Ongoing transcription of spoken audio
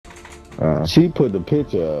She put the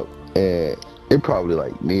picture up, and it probably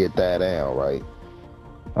like mid thigh down, right?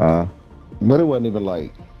 Uh, But it wasn't even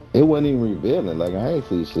like it wasn't even revealing. Like I ain't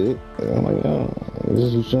see shit. And I'm like, oh, this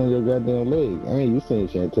is you showing your goddamn leg. I ain't you seen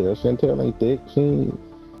Chantel. Chantel ain't thick.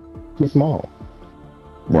 She's small.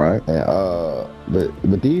 right. And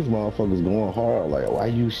but these motherfuckers going hard. Like, why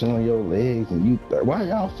you showing your legs? And why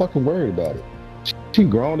y'all fucking worried about it? She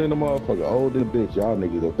grown in the motherfucker, old as a bitch. Y'all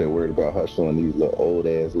niggas up there worried about her showing these little old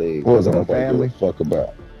ass legs. What was Like it, her nobody give a family? fuck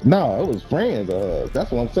about. No, it was friends of hers.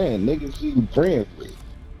 That's what I'm saying. Niggas she was friends with.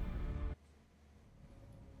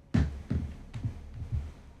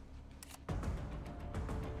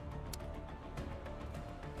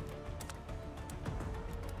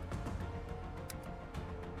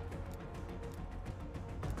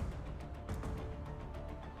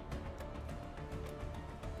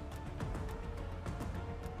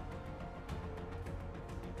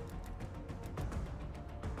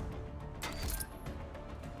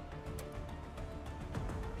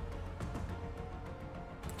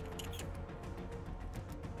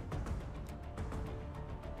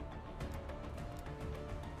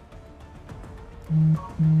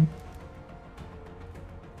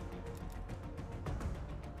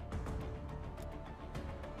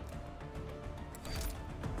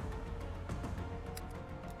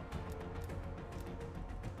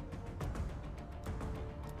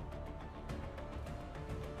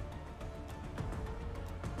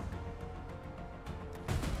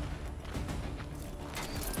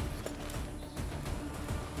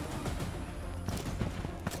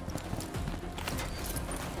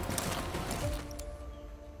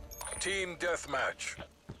 Team deathmatch.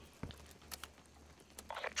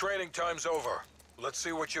 Training time's over. Let's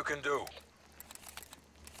see what you can do.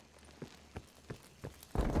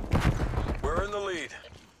 We're in the lead.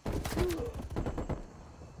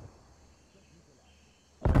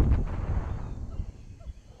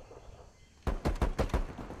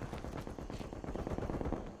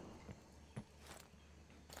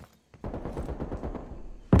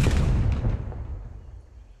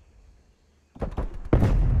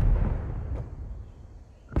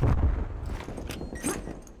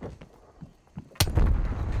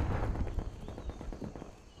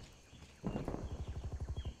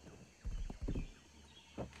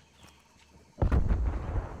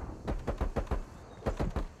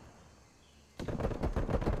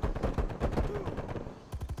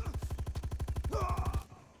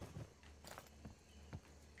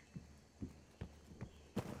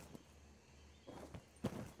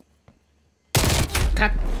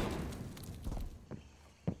 Cut.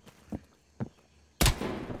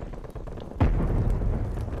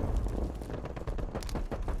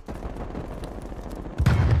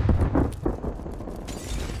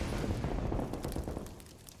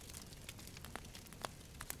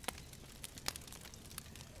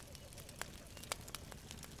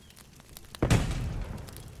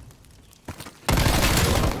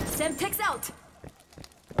 Semtex out!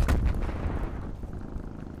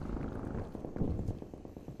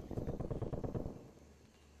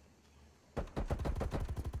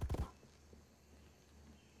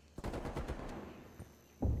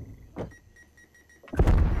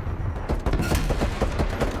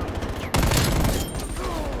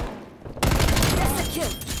 That's a kill!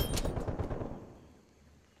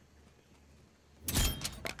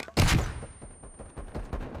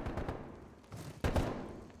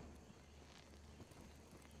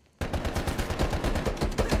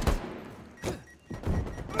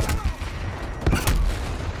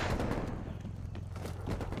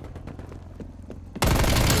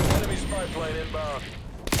 Enemy spy plane inbound.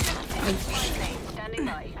 Standing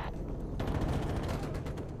by.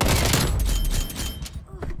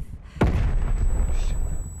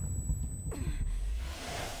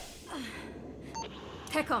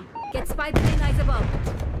 TechCom, get spy plane eyes above.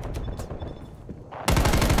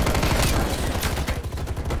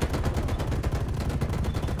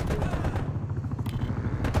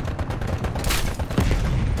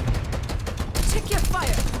 Check your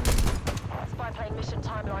fire! Spy plane mission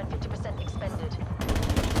timeline 50% expended.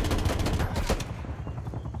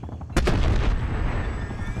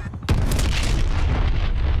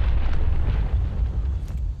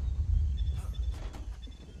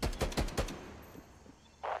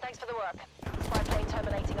 Thanks for the work. Spy plane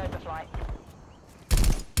terminating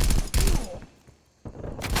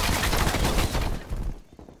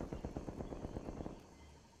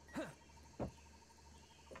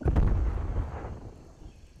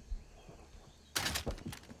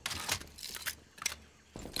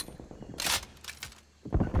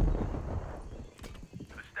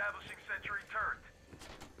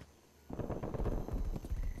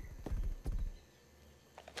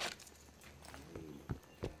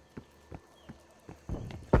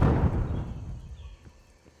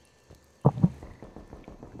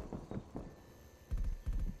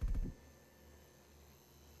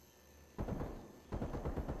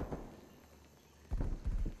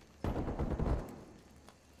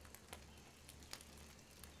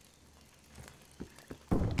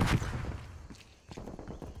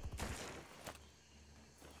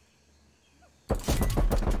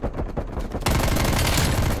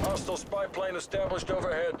plane established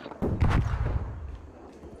overhead.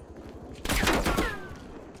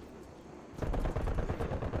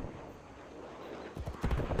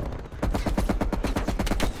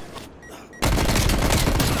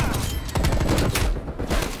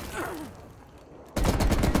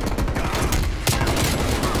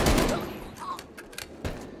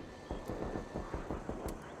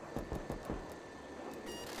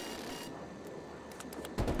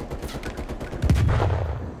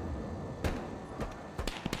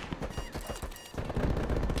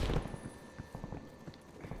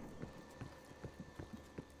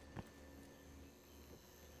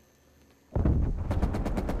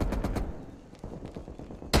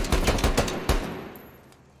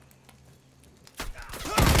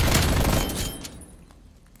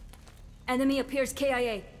 Enemy appears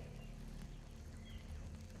KIA.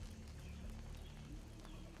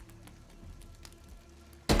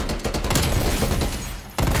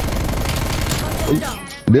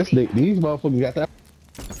 These motherfuckers got that.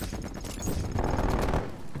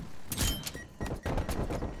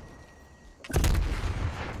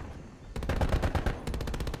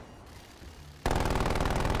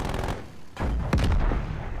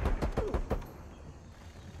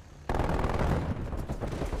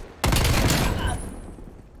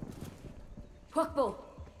 Porkball.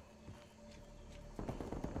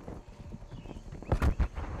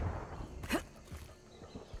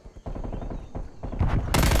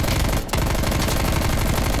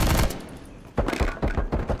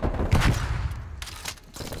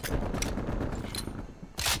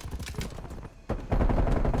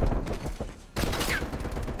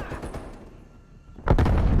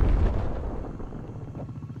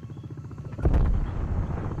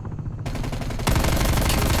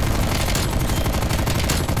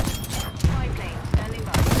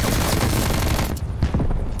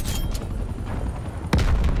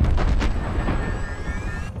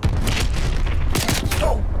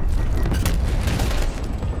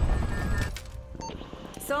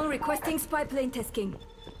 Song requesting spy plane tasking.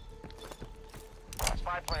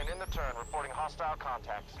 Spy plane in the turn, reporting hostile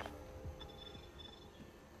contacts.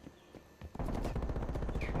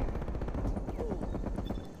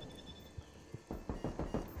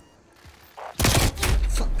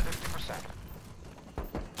 Fuck. 50%.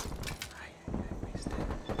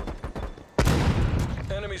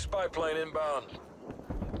 Enemy spy plane inbound.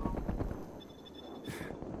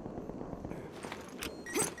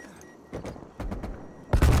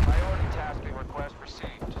 Priority tasking request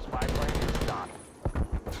received. Spy plane is done.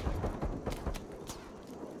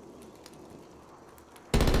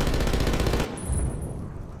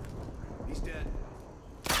 He's dead.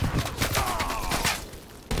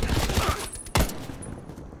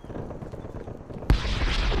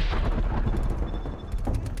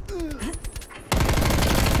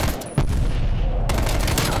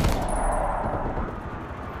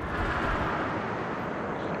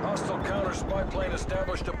 Hostile counter spy plane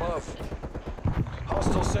established above.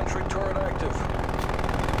 Hostile sentry turret active.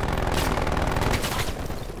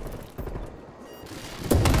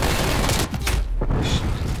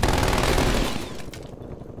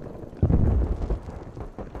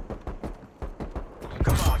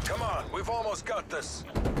 Come on, we've almost got this.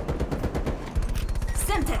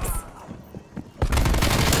 Semtex.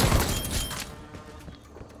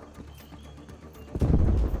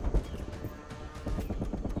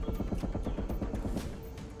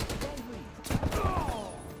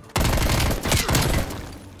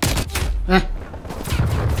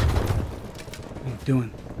 What are you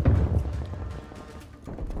doing?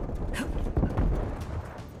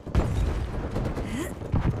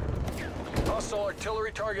 Hostile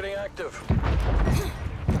artillery targeting active.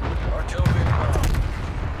 Artillery inbound.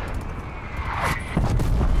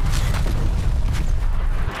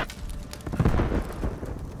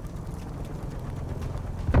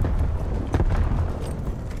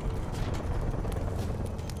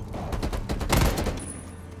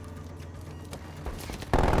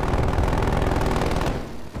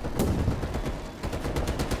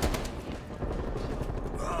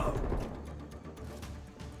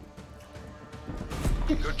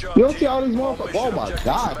 Good job, You don't team. see all these All motherfuckers? mission Oh my objectives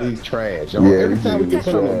god, met. these trash. Yo. Yeah, Every these time we niggas get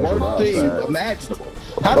put on the trash worst outside. thing imaginable.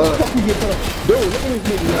 How the fuck you get put on? Dude, look at this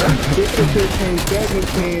nigga, man. 15,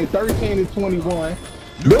 17, 13 to 21.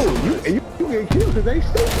 Dude, you get killed because they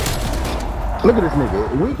stupid. Look at this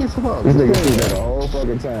nigga. Weak as fuck. This nigga threw that the whole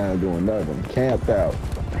fucking time doing nothing. Camped out.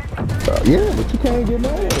 Yeah, but you can't get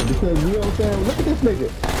mad because you know what I'm saying? Look at this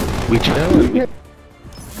nigga. We chilling. He had